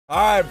All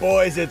right,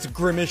 boys, it's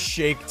Grimace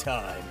Shake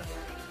time.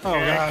 Oh,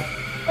 God.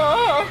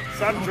 Oh.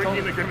 Stop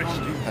drinking the Grimace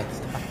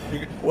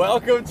Shake.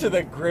 Welcome to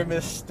the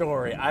Grimace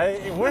story.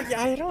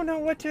 I don't know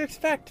what to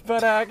expect,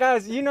 but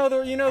guys, you know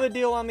the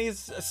deal on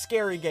these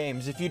scary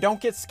games. If you don't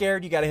get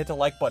scared, you gotta hit the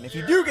like button. If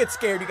you do get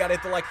scared, you gotta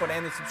hit the like button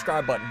and the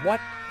subscribe button. What?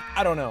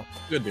 I don't know.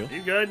 Good deal.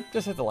 You good?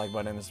 Just hit the like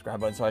button and the subscribe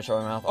button so I show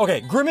my mouth.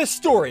 Okay, Grimace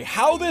story.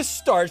 How this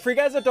starts. For you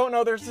guys that don't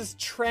know, there's this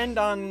trend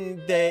on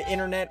the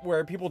internet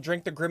where people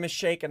drink the Grimace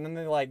Shake and then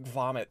they like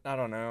vomit. I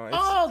don't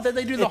know. Then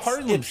they do the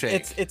Harlem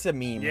Shake. It's a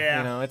meme. Yeah.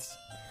 You know, it's.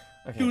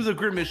 Okay. Do the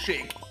Grimace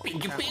Shake.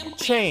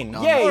 Chain.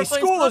 Yay,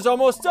 school is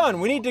almost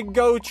done. We need to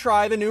go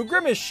try the new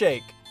Grimace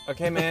Shake.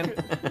 Okay, man.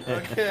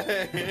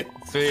 Okay.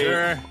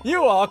 Sure.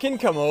 You all can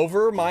come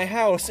over my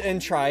house and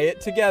try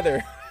it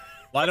together.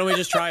 Why don't we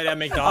just try it at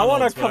McDonald's? I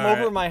want to come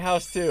over my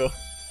house too.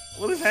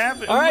 What is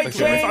happening? All right,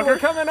 Okay, Chain, we're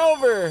coming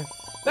over.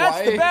 That's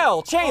Why? the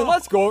bell. Chain,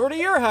 let's go over to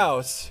your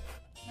house.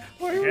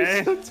 Why are Okay.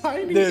 we so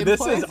tiny? Dude, this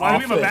is Why do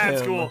we off have a of bad him.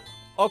 school?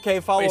 Okay,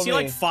 follow Wait, is he me.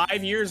 like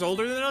 5 years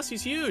older than us?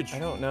 He's huge. I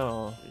don't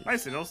know. Hi,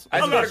 Signals. I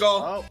better go.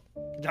 Oh,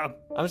 good job.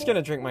 I'm just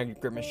gonna drink my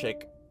Grimace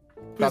Shake.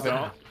 Please Stop it.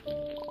 don't.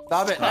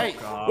 Stop it. Hey.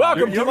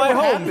 Welcome you to know my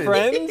what home, happened.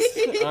 friends.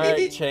 All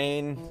right,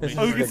 Chain. This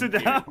Oh, you can is sit the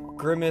down.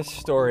 Grimace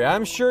story.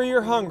 I'm sure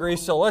you're hungry,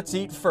 so let's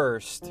eat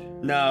first.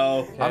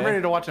 No. I'm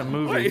ready to watch a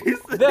movie. What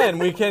is this? Then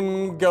we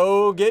can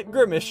go get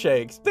Grimace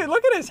Shakes. Dude,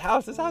 look at his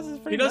house. His house is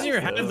pretty He doesn't nice,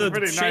 even have though. the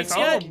Pretty shakes nice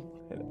yet. home.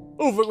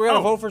 Ooh, we gotta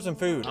Oh. vote for some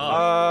food.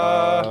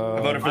 I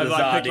voted for the I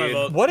Zod, picked my dude.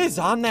 vote. What is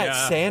on that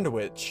Yeah.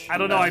 sandwich? I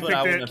don't know. That's I what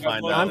I was picked gonna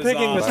it. find out. I'm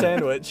picking the Zod.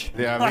 sandwich.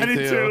 Yeah, me I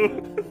did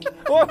too.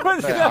 What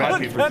was Yeah, that?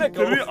 happy With for-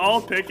 tentacles? Did we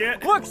all pick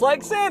it? Looks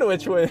like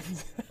sandwich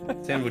wins.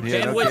 Sandwich.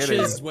 Yeah, no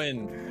Sandwiches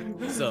win.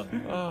 So,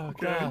 Oh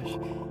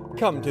gosh.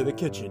 Come to the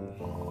kitchen.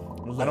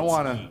 I don't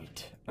want to.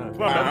 Eat.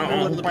 Come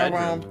on,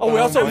 man. Oh, we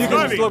also, you can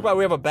Driving. just look by,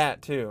 we have a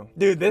bat too.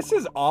 Dude, this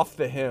is off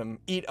the him.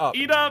 Eat up.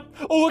 Eat up.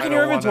 Oh, look I in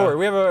your don't inventory. wanna-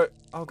 We have a,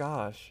 oh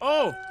gosh.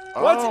 oh,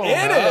 What's Oh, in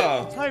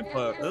it? type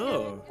of.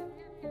 Oh.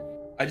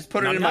 I just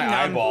put it Nom, in my nom, nom.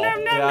 eyeball.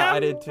 Yeah, I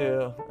did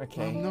too.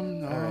 Okay. Nom,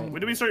 nom, nom. All right.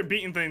 When do we start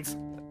beating things?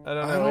 I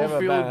don't I know. we have don't a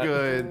feel bat.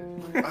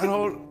 good. I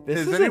don't. This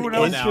is is anyone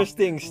an else?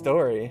 interesting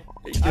story.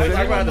 Talk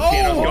about the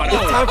piano's going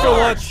It's time for on.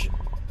 launch.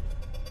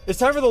 It's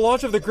time for the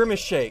launch of the Grimace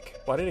Shake.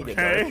 Why did it get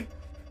Okay.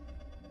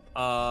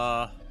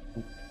 dark?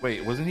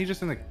 Wait, wasn't he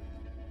just in the?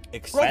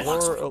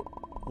 Explore.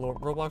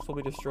 Roblox will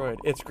be destroyed.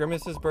 It's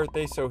Grimace's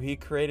birthday, so he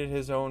created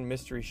his own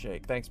mystery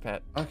shake. Thanks,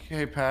 Pat.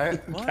 Okay,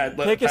 Pat. Pat,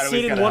 let- Take a Pat always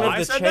seat in gotta one help. of I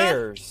the said that?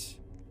 chairs.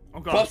 Oh,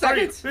 God. 12 Sorry.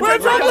 seconds. Wait,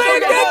 Wait, wait, wait,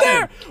 wait,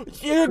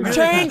 get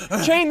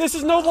there! Chain, this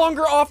is no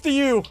longer off to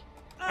you.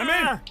 I'm in.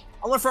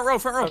 I want front row,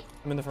 front row.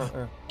 I'm in the front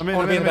row. I'm in, I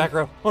want to I'm be in in, the back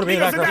row. I want to be in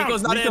the back Nico, sit row. down.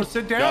 Nico's not Nico, in.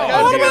 sit down. Guys,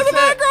 I want to be in the sit.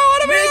 back row. I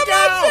want to be in the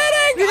back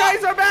sitting. You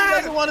guys are bad.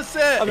 doesn't want to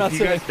sit. I'm not If you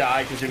sitting. guys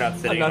die because you're not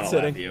sitting, not I'll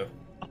sitting. laugh at you.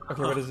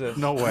 Okay, what is this?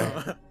 No way.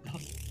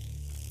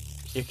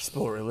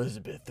 Explore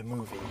Elizabeth, the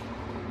movie.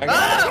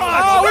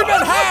 Ah! Oh, we've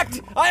been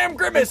hacked! I am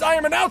Grimace. I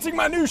am announcing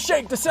my new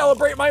shake to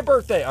celebrate my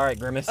birthday. All right,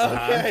 Grimace.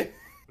 Okay.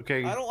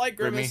 Okay. I don't like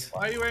Grimace. Grimmy.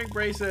 Why are you wearing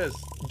braces?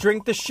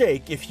 Drink the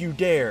shake if you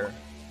dare.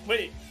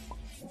 Wait.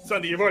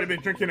 Sunday, you've already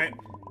been drinking it.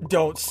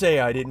 Don't say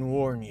I didn't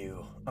warn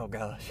you. Oh,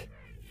 gosh.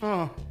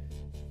 Oh.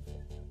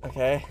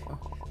 Okay.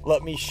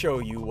 Let me show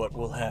you what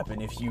will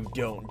happen if you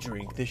don't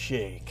drink the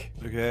shake.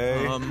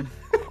 Okay.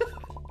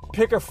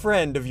 Pick a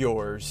friend of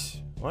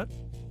yours. What?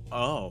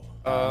 Oh.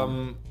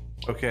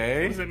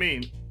 Okay. What does it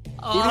mean?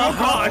 Oh,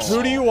 gosh.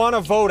 Who do you want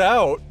to vote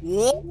out?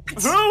 What?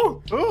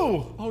 Who?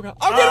 Ooh. Oh, God.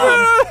 I'm getting rid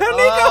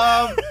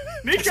of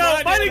Nico!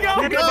 Nico! Bye,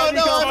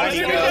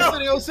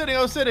 Nico!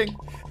 I was sitting.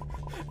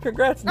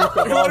 Congrats, Nico.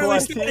 You're God literally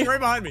bless you. standing right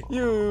behind me.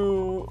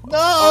 You No!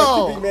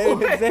 are to be made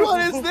an example.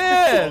 What is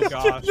this? Oh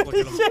gosh, look at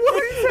him.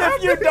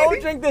 If you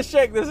don't drink the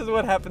shake, this is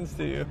what happens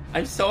to you.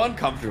 I'm so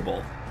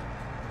uncomfortable.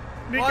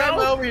 Nico! Why am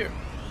I over here?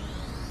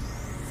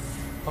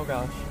 Oh,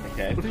 gosh.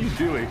 Okay. What are you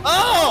doing?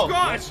 Oh,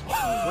 gosh!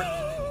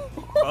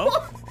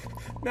 Oh?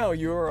 No,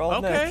 you are all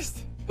Okay.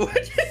 next.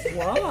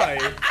 Why?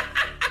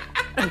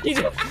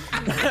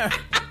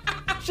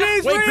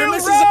 She's Wait, real,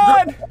 Grimace is a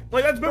run!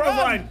 Wait, that's Boomer's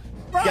line.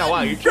 Yeah,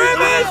 wow, you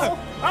Grimace!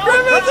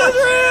 Grimace is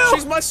real!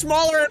 She's much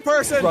smaller in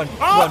person. Run,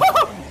 Oh!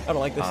 run. I don't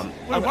like this. Wait,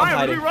 I'm why?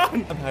 Where do hiding. we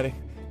run? I'm hiding.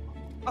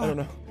 I don't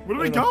know. Where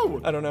do we I don't know.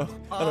 go? I don't know.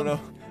 I don't know.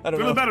 I don't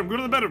Go to the know. bedroom. Go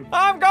to the bedroom.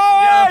 I'm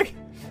going!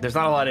 There's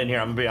not a lot in here,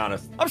 I'm gonna be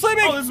honest. I'm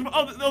sleeping!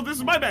 This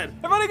is my bed.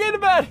 Everybody get into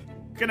bed!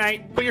 Good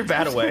night. Put your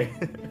bat away.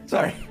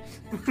 Sorry.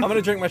 I'm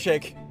gonna drink my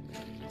shake.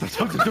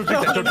 Don't do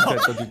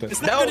that.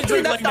 It's No, not gonna dude,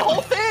 drink that's like the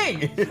whole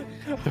thing!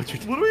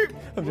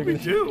 What do we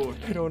do?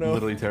 I don't know.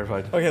 Literally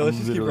terrified. Okay, let's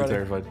I'm just keep literally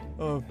running. terrified.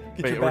 Oh,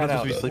 get Wait, your we're bat not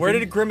out. supposed to be Where sleeping?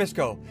 did Grimace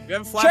go? We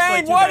have a flashlight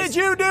Chain, too, what guys. did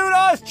you do to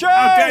us, Chain?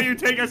 How dare you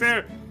take us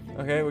here?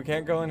 Okay, we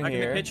can't go in Back in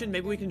the here. kitchen.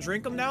 Maybe we can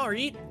drink them now or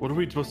eat. What are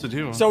we supposed to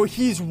do? So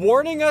he's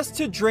warning us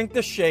to drink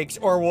the shakes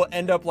or we'll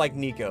end up like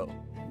Nico.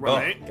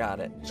 Right.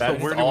 Got it.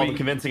 That's where do all we- the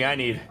convincing I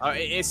need.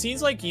 It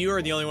seems like you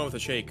are the only one with a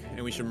shake,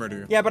 and we should murder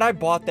you. Yeah, but I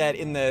bought that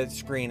in the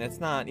screen. It's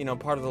not, you know,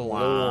 part of the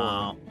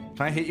lore.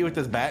 Can I hit you with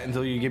this bat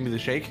until you give me the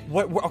shake?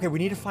 Okay, we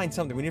need to find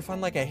something. We need to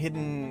find like a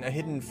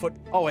hidden foot.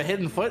 Oh, a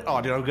hidden foot?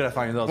 Oh, dude, I'm good at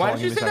finding those. Why Hold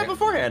on, didn't you give say me a that second.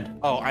 beforehand?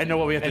 Oh, I know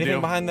what we have to Anything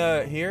do. behind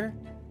the here?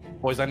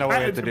 Boys, I know what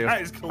we have to do.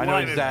 That is I know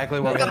exactly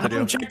what we have to do.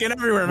 I'm checking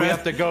everywhere, We man.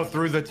 have to go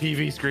through the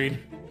TV screen.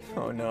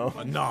 Oh no.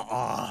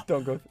 No.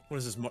 Don't go. What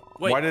is this?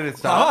 Wait. Why did it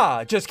stop?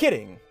 Ah, just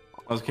kidding.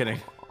 I was kidding.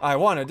 I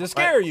wanted to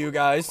scare you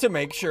guys to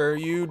make sure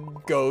you'd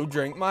go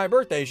drink my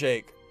birthday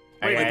shake.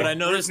 Wait, but I Where's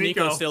noticed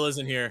Nico Nico? still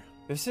isn't here.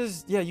 This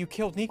is, yeah, you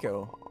killed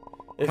Nico.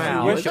 If Wow,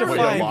 you wish to wait,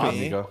 find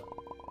me, Nico.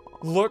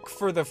 look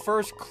for the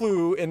first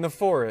clue in the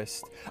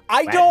forest.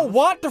 I don't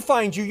want to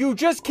find you. You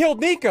just killed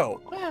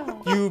Nico.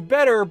 You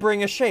better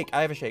bring a shake.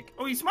 I have a shake.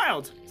 Oh, he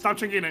smiled. Stop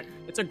drinking it.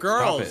 It's a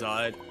girl,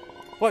 Stop it. Zod.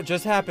 What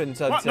just happened,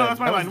 Sud What? said? No, that's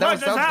my line. that What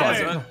was just Sounds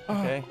happened?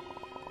 Okay.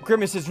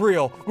 Grimace is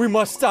real. We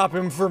must stop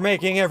him from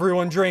making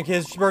everyone drink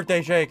his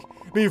birthday shake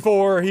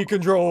before he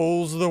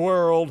controls the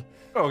world.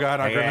 Oh, God,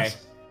 not Hey, Grimace.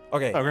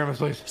 Okay, Oh, Grimace,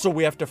 please. so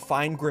we have to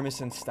find Grimace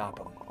and stop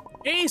him.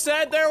 He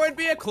said there would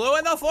be a clue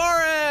in the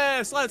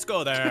forest. Let's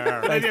go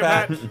there. Thanks, idea,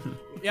 Pat. Pat.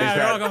 Yeah,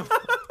 you're welcome.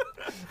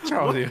 What's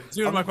wrong with you? Let's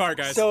do my part,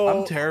 guys. So,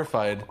 I'm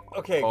terrified.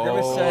 okay,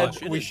 Grimace Oh, said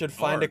shit we is should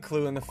find a dark.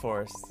 clue in the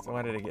forest.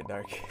 Why did it get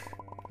dark?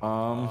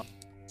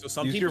 So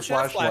some use people your should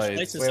have flashlight.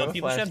 flashlights and We have some a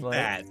people should have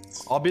flashlight.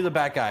 bats. I'll be the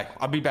bat guy.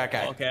 I'll be bat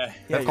guy. Okay.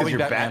 Yeah, Let's call you- me You're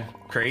Batman.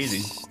 bat crazy.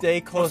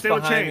 Stay close stay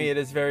with behind Chain. me. It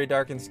is very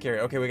dark and scary.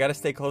 Okay, we gotta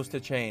stay close to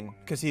Chain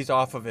because he's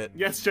off of it.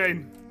 Yes,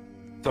 Jane.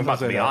 I'm about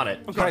to be on it.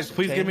 Guys,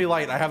 please Okay. give me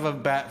light. I have a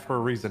bat for a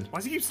reason. Why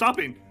does he keep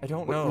stopping? I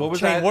don't What- know. what was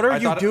Chain, that? what are I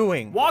you thought it-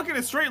 doing? Walk in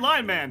a straight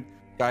line, man.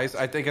 Guys,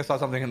 I think I saw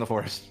something in the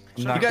forest.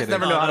 I'm You not guys kidding.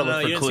 never know how to No,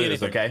 look you for didn't see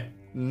clues, anything. okay?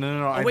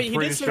 No, I'm wait, he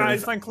pretty did say sure. guys-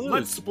 Guys, find clues.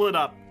 let's split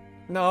up.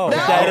 No, No!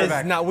 that is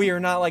Back. not. We are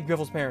not like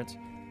Biffle's parents.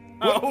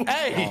 Oh.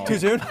 Hey! Too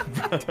soon?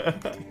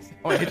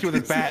 Oh, I hit you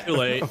with his bat. Too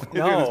late.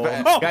 No.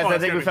 Oh, Guys, I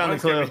think we found the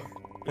clue.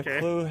 The Okay.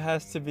 clue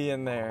has to be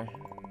in there.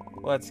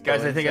 Let's go.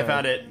 Guys, I think I inside.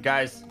 found it.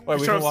 Guys. Wait,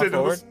 we Show can walk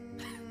signals.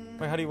 forward?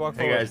 Wait, how do you walk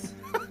Hey, forward?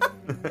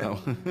 guys. No.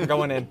 We're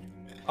going in.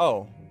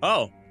 Oh.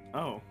 Oh. Oh.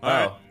 All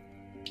right.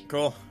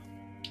 Cool.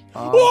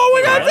 Whoa,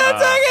 we got 10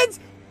 seconds!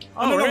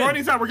 Oh, no, we're we're in. already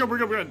inside. We're good, we're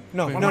good, we're good.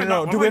 No, Why no, am I no, not-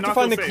 no. why Do am we I have to not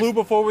find the so clue safe?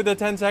 before with the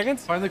 10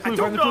 seconds? Find the clue, I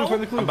find the don't clue, know.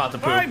 find the clue. I'm about to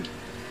poop. Fine.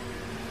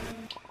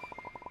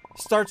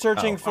 Start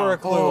searching for a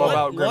clue oh,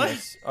 about what?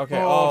 Grimace. Okay.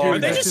 Oh, Oh, dude, Are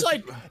they that's just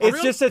like? it's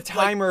real- just a like-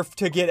 timer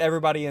to get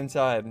everybody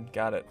inside.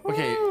 Got it.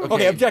 Okay,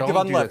 Okay, objective don't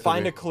on do left. that to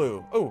Find me. a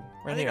clue. Oh,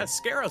 I right think here. that's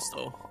scare us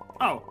though.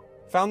 Oh.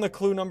 Found the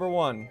clue number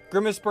 1.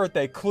 Grimace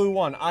birthday, clue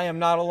 1. I am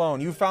not alone.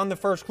 You found the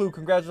first clue.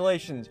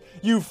 Congratulations.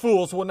 You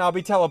fools will now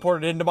be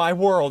teleported into my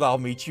world. I'll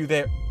meet you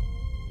there.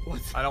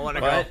 I don't want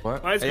to What? go.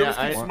 What? Why does Yeah,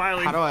 Grimace keep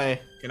smiling? How do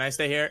I? Can I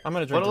stay here? I'm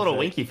gonna drink What a little this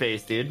winky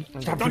face, dude.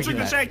 Stop Don't drinking drink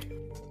the that. shake.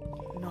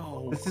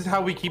 No. This is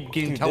how we keep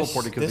getting Dude,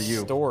 teleported because this of you.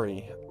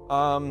 story.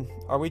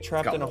 Are we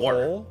trapped Got in a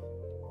water. hole?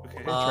 Okay.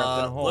 We're trapped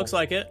in a hole. Looks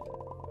like it.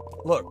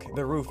 Look,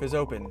 the roof is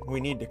open.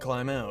 We need to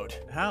climb out.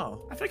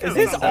 How? I think Is I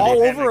this was all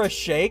panicked. over a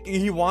shake?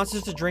 He wants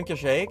us to drink a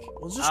shake?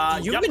 Well,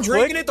 just, you've yep. been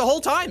drinking it the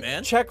whole time,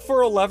 man. Check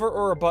for a lever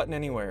or a button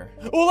anywhere.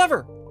 Oh,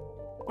 lever!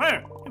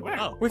 Where? Where?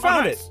 Oh. We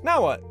found nice. it.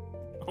 Now what?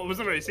 Oh, it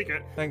wasn't very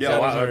secret. Thanks, Yeah, Ed.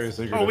 wow. Very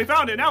secretive. Oh, we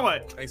found it. Now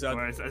what? Thanks, Doug.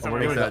 Alright, Are we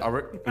gonna- are we-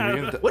 are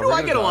we gonna- When are do we I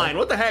gonna get a die? line?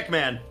 What the heck,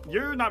 man?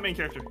 You're not main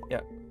character. Yeah.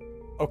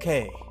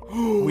 Okay.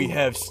 We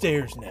have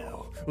stairs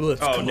now.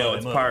 Let's Oh climb no,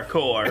 it's up.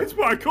 parkour. It's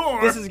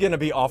parkour. This is gonna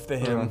be off the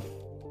him.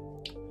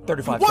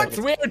 35 What?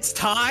 seconds. Wait, it's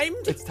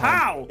timed? It's timed.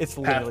 How? It's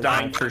Half literally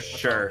dying timed. for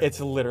sure. It's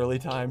literally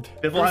timed.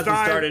 Biffle Who's hasn't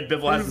dying? started.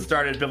 Biffle hasn't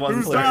started. Biffle hasn't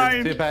Who's started.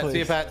 dying? See you, Pat. See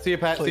you, Pat. See you,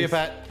 Pat. See you, Please.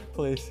 Pat.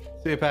 Please.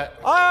 See you, Pat.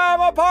 I'm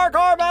a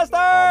parkour master!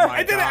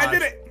 I did it. I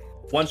did it.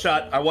 One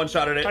shot. I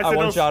one-shotted it. I I said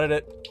one-shotted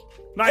it.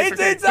 Nice. 18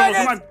 Okay, come on,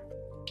 seconds!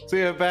 See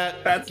you,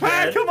 Pat. Pat's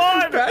Pat, dead. come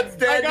on. Pat's I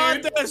dead,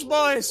 got dude. this,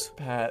 boys.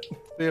 Pat.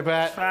 See you,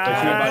 Pat.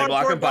 Pat. Body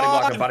block him. Body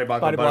block him. Body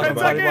block Body him. block him,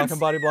 Body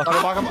body block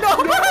block him, body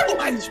block him.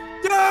 Block him.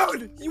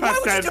 Dude, you Pat's why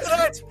would dead. you do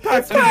that?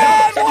 Pat's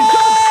Pat dead.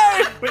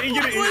 won! Wait,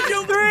 get it. Would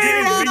you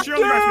Get it. Make sure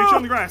on the grass. Make sure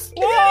on the grass.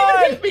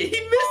 Won! him. He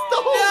missed the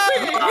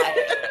whole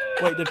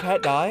thing. Wait, did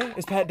Pat die?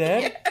 Is Pat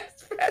dead?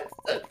 Yes, Pat's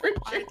dead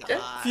for sure.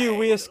 Phew,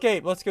 we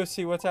escaped. Let's go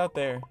see what's out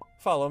there.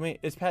 Follow me.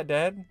 Is Pat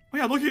dead? Oh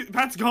yeah, look at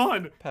Pat's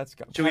gone. Pat's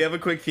gone. Should we have a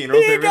quick funeral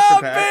He service got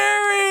for Pat?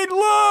 buried!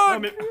 I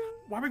Look! mean,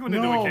 why are we going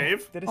into No. a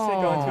cave? Did it say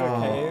go into a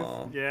cave?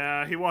 Oh.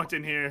 Yeah, he walked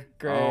in here.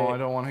 Great. Oh, I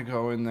don't want to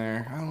go in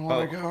there. I don't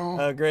want to go.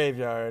 A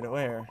graveyard.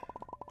 Where?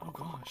 Oh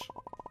gosh.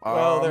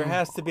 Well, there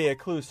has to be a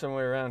clue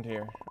somewhere around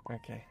here.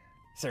 Okay.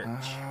 Search.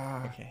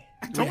 Uh, Okay.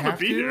 I Do don't we want have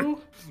to be here. to?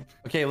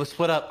 Okay, let's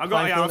split up. I'll go.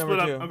 Find Yeah, clue I'll split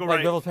number up. 2. I'll go Like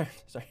right. Biffle's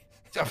parents. Sorry.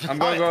 I'm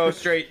gonna go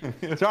straight.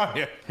 It's on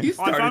here. You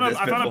Oh, I started found this,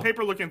 a Biffle.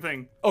 paper-looking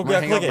thing. Oh, I'm yeah,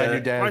 gonna hang click up when you're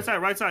it. dead. Right side,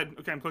 right side.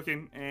 Okay, I'm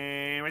clicking.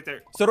 And right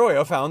there.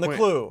 Soroyo found the Wait.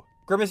 clue.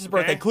 Grimace's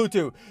birthday, Okay. clue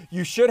 2.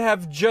 You should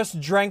have just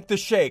drank the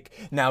shake.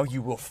 Now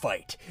you will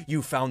fight.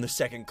 You found the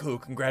second clue.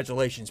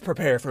 Congratulations.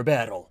 Prepare for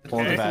battle. Pull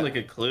the That's bat. like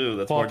a clue.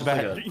 That's Pull more out the just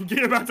bat. like a... Get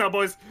your bats out,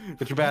 boys.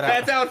 Get your bat out.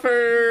 Pat's out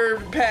for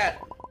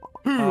Pat.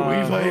 Who who are are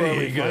we we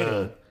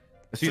fighting?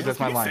 Excuse, that's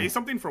my Can you say line.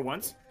 something for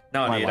once?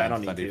 No, My dude, line, I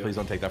don't need Sunday. to. Please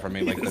don't take that from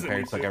me. Like the doesn't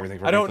parents need took to. everything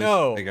from I me. don't Please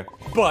know. take it.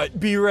 But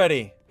be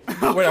ready.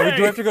 Wait,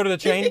 do we have to go to the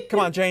chain? Come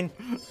on, chain.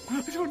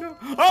 I don't know.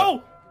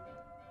 Oh!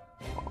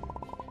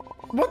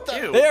 What the?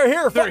 Ew. They are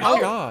here. There- Oh oh.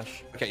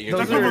 gosh. Okay, you're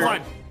That's gonna number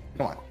line.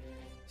 Come on.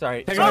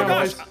 Sorry. Take Oh, it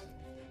gosh. boys.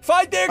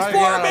 Fight the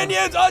explorer yeah.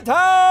 minions!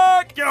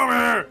 Attack! Get over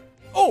here.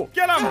 Oh!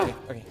 Get him.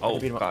 Okay. Oh,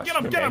 beat him up. gosh. Get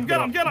him, Okay, get him, beat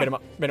get him, get Beat him him.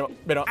 up. Beat him up.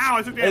 Beat him up. Ow,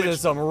 I took damage. This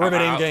is some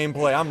riveting Ow.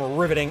 gameplay. I'm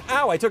riveting.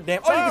 Ow, I took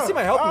damage. Oh, you can see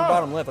my health in the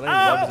bottom left. I didn't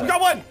Ah, realize we that.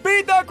 got one.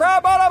 Beat the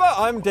crap out of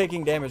it! I'm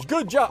taking damage.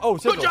 Good job. Oh,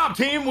 Good Sigil. job,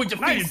 team. We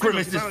defeated Nice.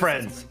 Grimace's Nice.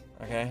 friends.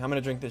 Okay, I'm gonna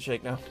drink this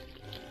shake now.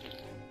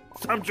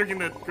 I'm drinking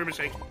the Grimace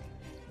shake.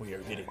 We are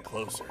getting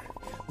closer.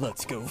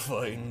 Let's go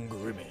fight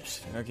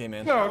Grimace. Okay,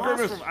 man. No,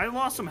 Grimace. I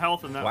lost some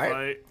health in that Why?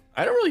 fight.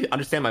 I don't really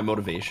understand my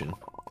motivation.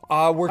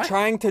 We're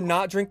trying to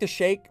not drink the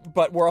shake,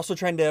 but we're also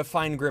trying to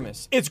find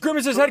Grimace. It's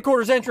Grimace's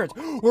headquarters entrance.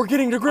 We're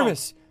getting to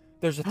Grimace.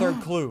 There's a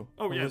third clue.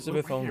 Oh, yeah.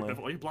 Elizabeth Look right here, only.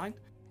 Biffle. Are you blind?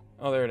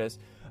 Oh, there it is.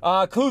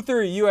 Clue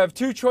 3. You have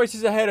 2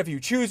 choices ahead of you.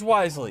 Choose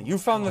wisely. You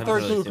found the That third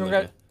doesn't really clue. seem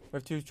like Congrats. We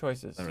have 2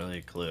 choices. Not really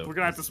a clue. We're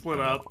gonna have to split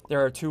up.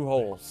 There are 2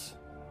 holes.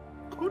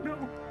 Oh, no.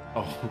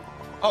 Oh,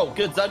 Oh,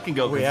 good. Zud can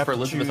go We because have for to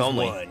Elizabeth choose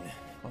only. one.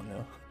 Oh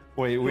no.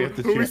 wait, we have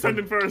to Who are we choose one.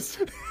 sending first?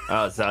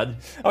 Zud.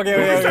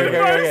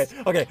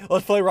 Okay.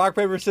 Let's play rock,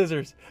 paper,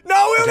 scissors. No,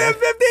 we only have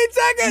 15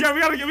 seconds! Yeah, we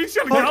gotta Oh,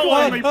 go. come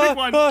on. Pick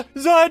one.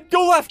 Zud,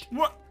 go left!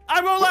 What?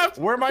 I'm going left.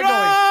 Where am I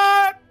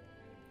Ah!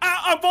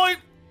 I'm going.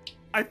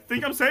 I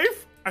think I'm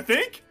safe. I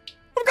think.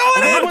 I'm going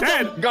I'm in! not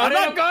dead. Got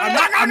I'm it,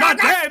 not, I'm not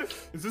dead.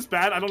 Is this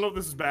bad? I don't know if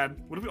this is bad.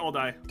 What if we all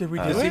die? Did we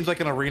do This it? seems like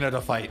an arena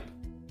to fight.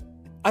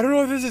 I don't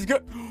know if this is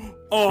good.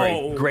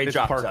 Oh. Great It's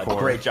job, parkour. Zud.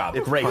 Great job.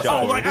 It's Great parkour.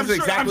 job. Oh, like, This I'm is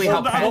sure- exactly I'm how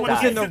sure that Pat one What was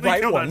was died. in the They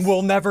right killed one? us.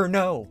 We'll never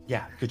know.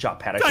 Yeah, good job,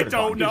 Pat. I I should have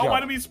don't know. Why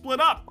do we split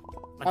up?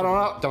 I don't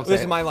know. Don't say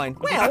This it. is my line.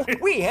 Well,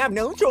 we have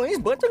no choice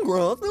but to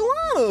cross the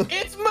line.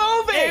 It's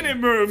moving! And it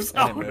moves. And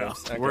Oh it no.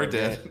 moves. Okay, We're okay.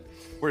 dead.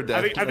 We're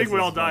dead. I think we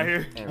all die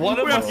here. One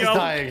of We have us to is go.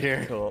 dying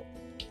here. Cool.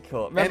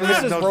 Remember, And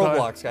this is no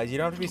Roblox, guys. You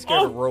don't have to be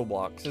scared of Oh.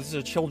 Roblox. This is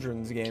a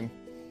children's game.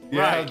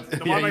 Yeah, Right. Then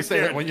why yeah. am I You say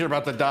scared? that when you're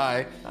about to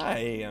die. I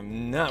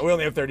am not. We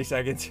only have 30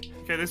 seconds.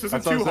 Okay, this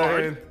isn't That's what too I'm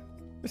hard.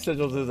 saying.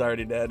 Sigils is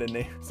already dead, isn't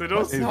he?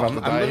 Sigils? He's No, about to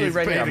I'm die. literally He's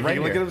right here. I'm panicking.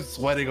 right Look here. at him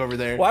sweating over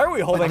there. Why are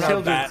we holding our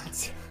children's-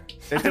 bats?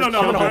 It's I don't a know.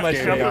 I'm gonna hold children's my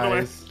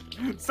game,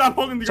 shit. guys. Stop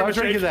holding the Stop Grimace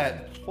drinking shake.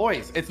 that.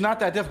 Boys, it's not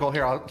that difficult.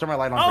 Here, I'll turn my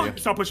light on Oh, for you.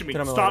 stop pushing me.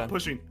 Get on my Stop line.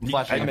 pushing.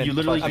 Flashing. You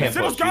literally I'm can't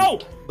Sigils, push. go!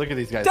 Look at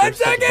these guys. 10 They're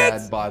such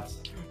seconds! bad bots.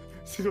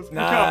 Sigils, go.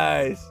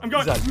 Nice. I'm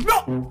going. Zud.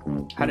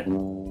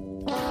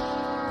 No!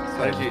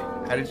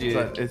 How did you?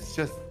 But it's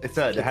just it's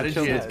Zud, it's how a did you-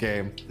 children's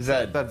game.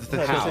 Zud, That's the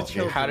Zud, children's it's a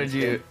game. how did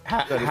you?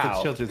 Zud, it's a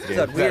How? children's game.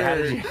 Zud, Zud, how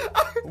did you?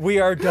 we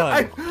are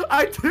done.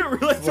 I didn't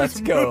realize Let's this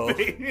was go.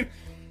 moving.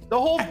 The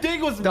whole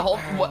thing was The whole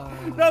what?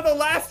 No, the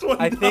last one.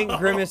 I think no.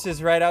 Grimace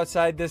is right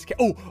outside this.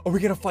 Oh, are we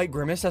gonna fight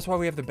Grimace? That's why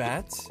we have the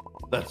bats.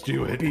 Let's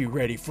do it. Be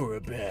ready for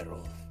a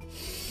battle.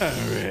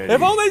 Already.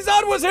 If only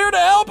Zud was here to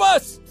help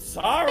us.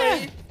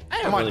 Sorry.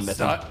 I Come don't on, really miss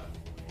him. Zud.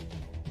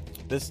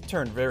 This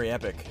turned very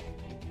epic.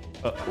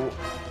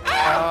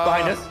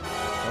 Behind us.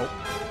 Nope.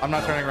 I'm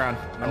not turning around.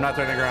 I'm not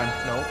turning around.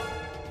 Nope.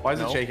 Why is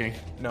No. it shaking?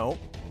 Nope.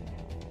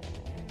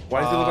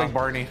 Why does he look like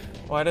Barney?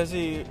 Why does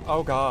he?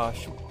 Oh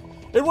gosh.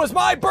 It was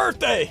my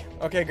birthday.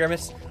 Okay,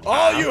 Grimace.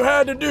 All you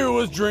had to do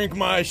was drink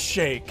my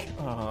shake.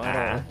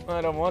 I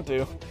don't want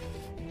to.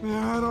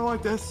 Yeah, I don't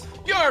like this.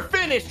 You're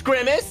finished,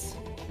 Grimace.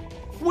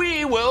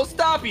 We will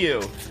stop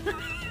you.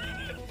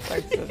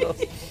 Thanks,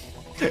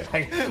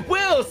 Sigils.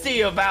 We'll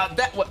see about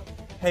that. What?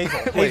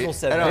 Hazel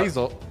said I know. that.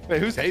 Hazel. Wait,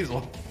 who's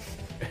Hazel?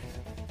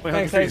 Wait,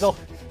 Thanks, I'm Hazel.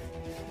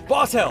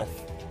 Boss health.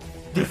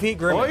 Defeat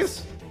Grimace.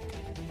 Boys,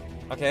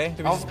 Okay.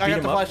 Do we just I beat got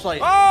him the up?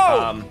 flashlight.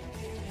 Oh!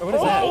 What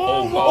is that?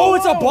 Oh,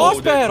 it's a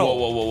boss battle.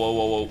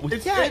 Whoa.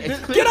 Yeah, it's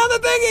clear. Get on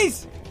the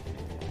thingies!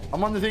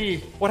 I'm on the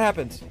thingy. What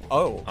happens?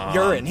 Oh,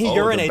 urine. He oh, the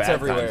urinates bad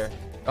everywhere. times.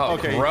 Oh,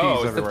 Okay, gross. he's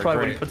That's everywhere, probably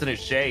what he great. puts in his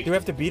shake. Do we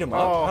have to beat him up?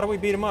 Oh. How do we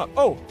beat him up?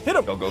 Oh, hit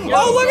him! Go, go, go,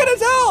 Oh, go, look go. at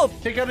his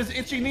health! Take out his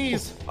itchy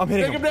knees. I'm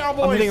hitting Take him. him down,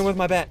 boys. I'm hitting him with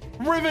my bat.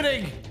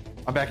 Riveting.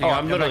 I'm backing Oh, up.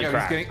 I'm literally backing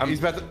up. cracked. He's, getting, he's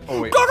about to.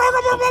 Oh wait. Go, go,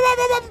 go, go, go,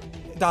 go, go.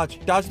 Dodge.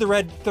 Dodge the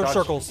red Dodge,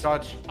 circles.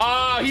 Dodge.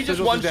 Ah, he just Sigils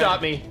is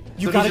one-shot dead. me.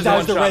 You Sigils gotta is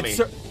dodge the one-shot red me.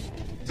 circles.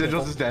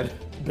 Sigils is dead.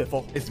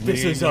 Biffle. It's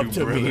This me is and up you,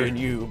 to me brother. and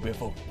you,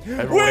 Biffle.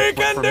 Everyone We except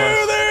can for do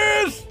us.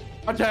 this!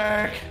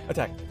 Attack.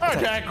 Attack.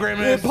 Attack,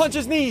 Grimace. Punch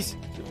his knees.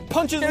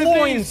 Punch his Get his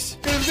loins. knees.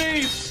 Get his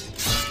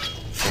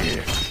knees.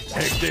 Here,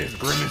 take this,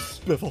 Grimace.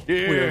 Biffle.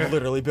 Yeah. We're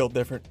literally built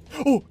different.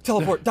 Oh,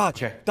 teleport.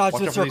 Dodge. Okay. Dodge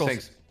Watch the out for these circles.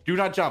 things. Do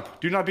not jump.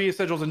 Do not be a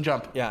sigils and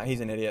jump. Yeah, he's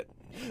an idiot.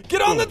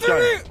 Get on the Ooh, done.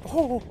 tree!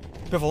 Oh,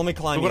 Biffle, let me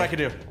climb Look what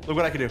you. I can do. Look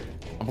what I can do.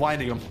 I'm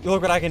blinding him.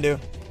 Look what I can do.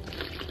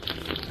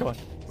 Come on.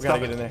 We Stop gotta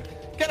get it. in there.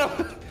 Get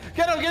him.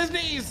 Get him. Get his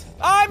knees.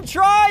 I'm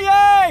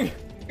trying!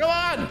 Come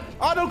on.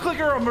 Auto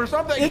clicker him or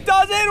something. It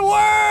doesn't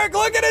work!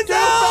 Look at his Do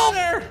health!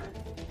 better.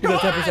 He's Come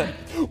at 10%.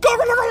 Go, go,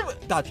 go, go!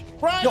 Dodge.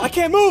 Run. No, I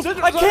can't move!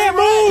 Sigils, I can't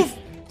run. move!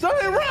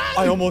 Somebody run.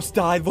 I almost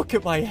died. Look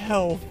at my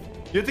health.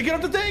 You have to get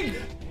up the thing.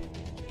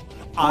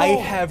 I Oh.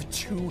 have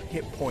 2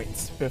 hit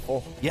points,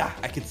 Biffle. Yeah,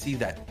 I can see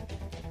that.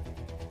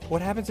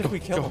 What happens if we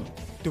kill go. him?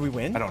 Do we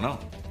win? I don't know.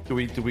 Do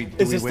we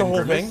Is this win the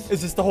whole Grimace? thing?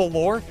 Is this the whole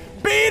lore?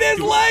 Beat his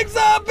legs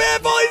up,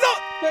 Biffle! He's up!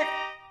 Nick.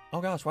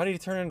 Oh gosh, why did he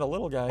turn into a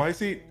little guy? Why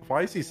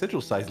is he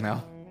sigil size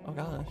now? Oh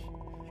gosh.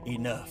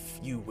 Enough,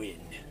 you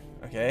win.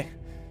 Okay.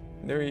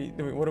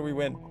 What do we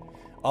win?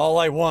 All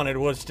I wanted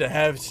was to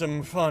have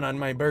some fun on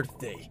my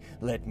birthday.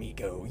 Let me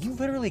go. You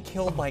literally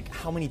killed like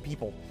how many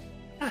people?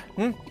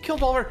 You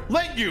killed all our.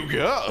 Let you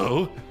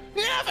go.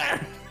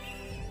 Never.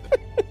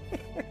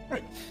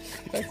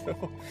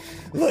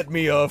 Let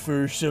me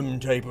offer some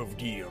type of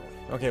deal.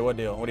 Okay, what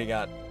deal? What do you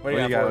got? What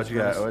you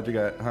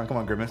got? Huh? Come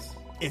on, Grimace.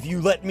 If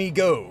you let me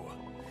go,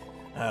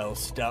 I'll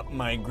stop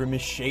my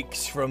Grimace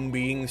shakes from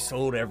being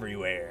sold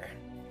everywhere.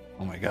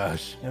 Oh my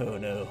gosh. Oh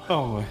no.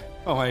 Oh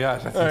my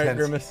gosh. That's All right, intense.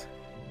 Grimace.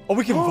 Oh,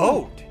 we can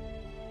vote.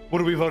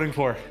 What are we voting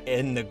for?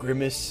 And the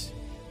Grimace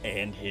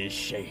and his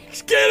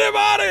shakes. Get him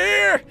out of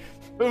here!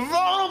 Vote him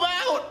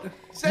out.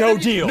 No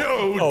deal.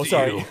 No Oh, deal.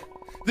 sorry.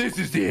 This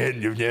is the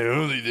end of not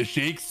only the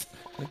shakes,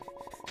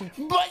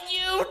 but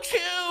you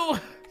too.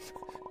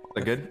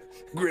 That good?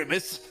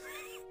 Grimace.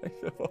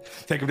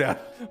 Take him down.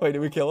 Wait, did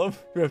we kill him?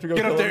 We have to go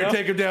Get kill up there him and now?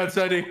 take him down,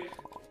 Sunday.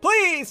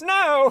 Please,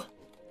 no!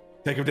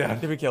 Take him down.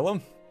 Did we kill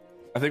him?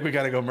 I think we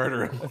gotta go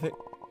murder him.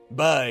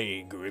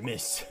 Bye,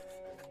 Grimace.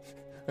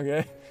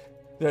 Okay.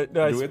 Do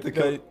we have to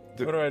kill?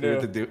 What do I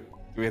do? Do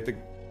we have to?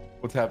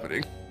 What's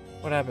happening?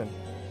 What happened?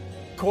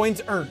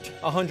 Coins earned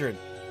 100.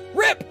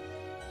 RIP!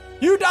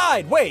 You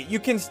died! Wait, you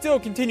can still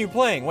continue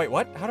playing. Wait,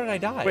 what? How did I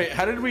die? Wait,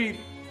 how did we?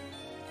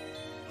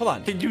 Hold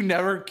on. Can you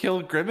never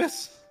kill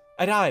Grimace?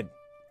 I died.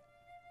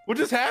 What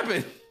just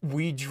happened?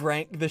 We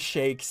drank the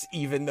shakes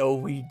even though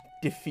we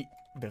defeat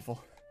Biffle.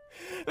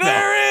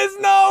 There is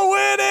no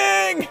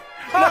winning!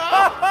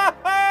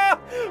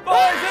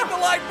 Boys, hit the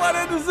like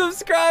button, the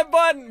subscribe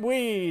button.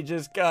 We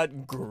just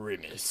got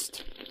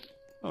grimaced.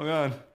 Oh god.